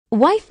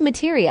Wife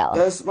material.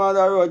 Yes,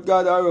 mother road,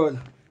 God a road.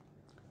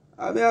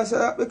 I mean, I say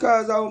that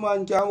because a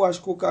woman can wash,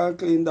 cook and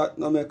clean, that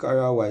no make her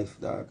a wife,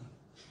 dog.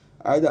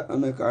 Or that no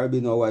make her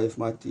be no wife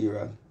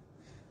material.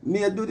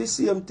 Me do the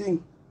same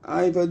thing.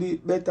 I even do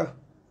it better.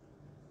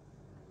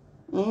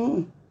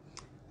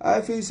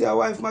 I feel say a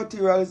wife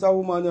material is a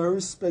woman who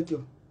respect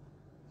you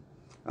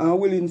and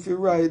willing to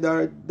ride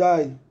or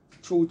die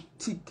through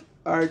thick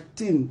or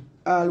thin,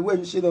 all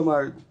when she no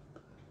married.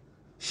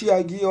 She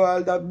a give you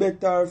all the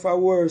better for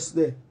worse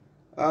there,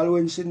 all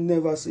when she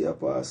never see a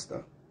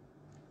pastor.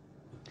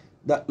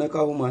 That make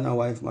a woman a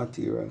wife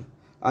material.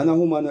 And a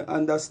woman who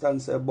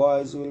understands say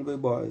boys will be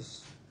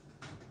boys.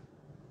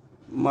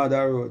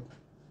 Mother road,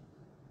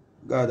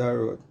 God a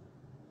road.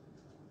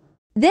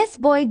 This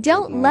boy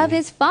don't love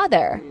his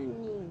father.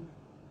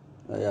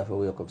 I have to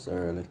wake up so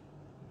early.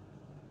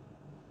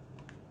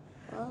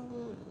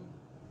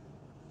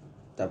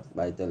 Tap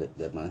by tell it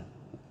there, man.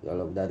 You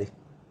love daddy?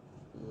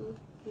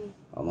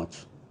 How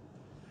much?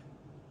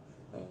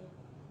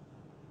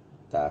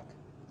 Talk.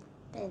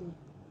 10.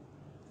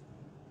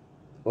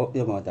 Open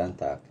your mouth and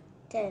talk.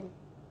 10.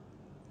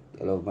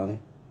 You love mommy?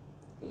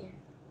 Yeah.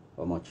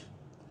 How much?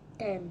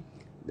 10.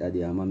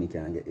 Daddy and mommy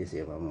can't get the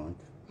same amount.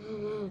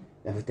 You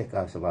have to take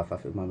off some off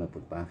of your mommy,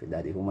 put on for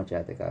daddy. How much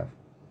you take off?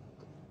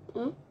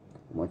 How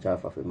much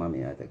off of your mommy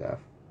you take off?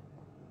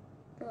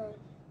 12.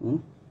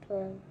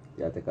 12.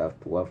 You take off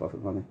 2 off of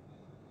your mommy?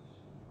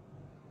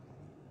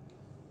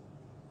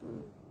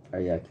 Or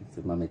you keep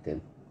the mommy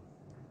 10?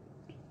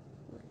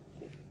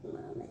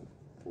 Mommy.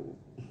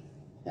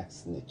 Yeah,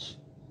 snitch.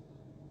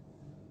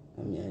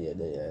 I'm here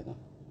there, you know.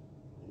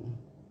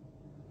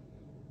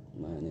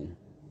 Morning.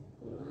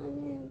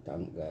 Morning.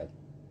 Thank God.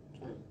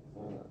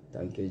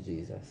 Thank you,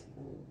 Jesus.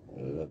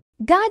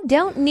 God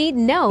don't need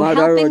no Mother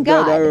help in road,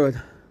 God a God.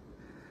 road.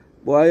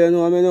 Boy, you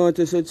know, I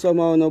notice it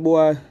somehow, no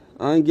boy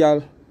and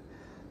girl.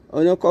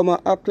 When you come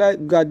and act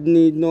like God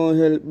need no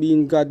help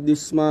being God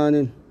this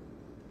morning.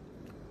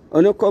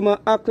 When you come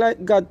and act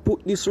like God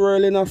put this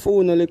world in a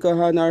phone, a little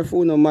hand or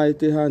phone, a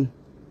mighty hand.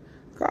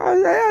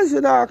 Because I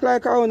should act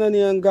like I don't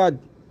need God.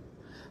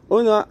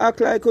 You know,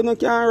 act like you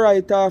can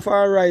write off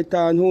or write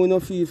on who no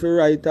feel for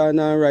write on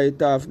and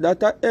write off.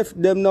 That a F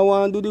them no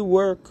want to do the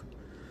work.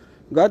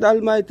 God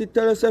Almighty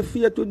tell us if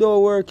fear to do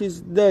work is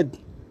dead.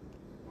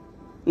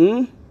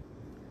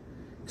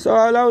 So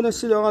all I want to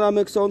sit down and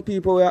make some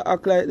people who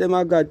act like them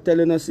are God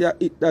telling us you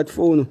hit that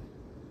phone.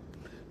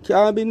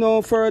 Can't be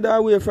no further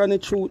away from the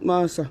truth,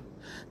 master.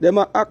 Them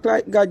act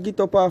like God get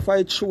up off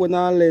a throne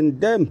and lend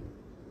them.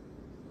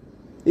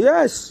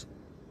 Yes.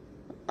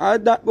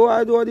 That boy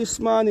I do this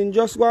morning.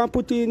 Just go and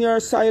put in your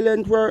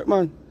silent work,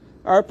 man.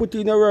 Or put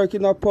in your work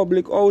in a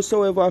public,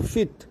 howsoever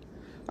fit.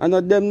 And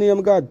not them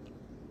name God.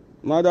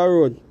 Mother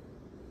road.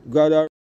 God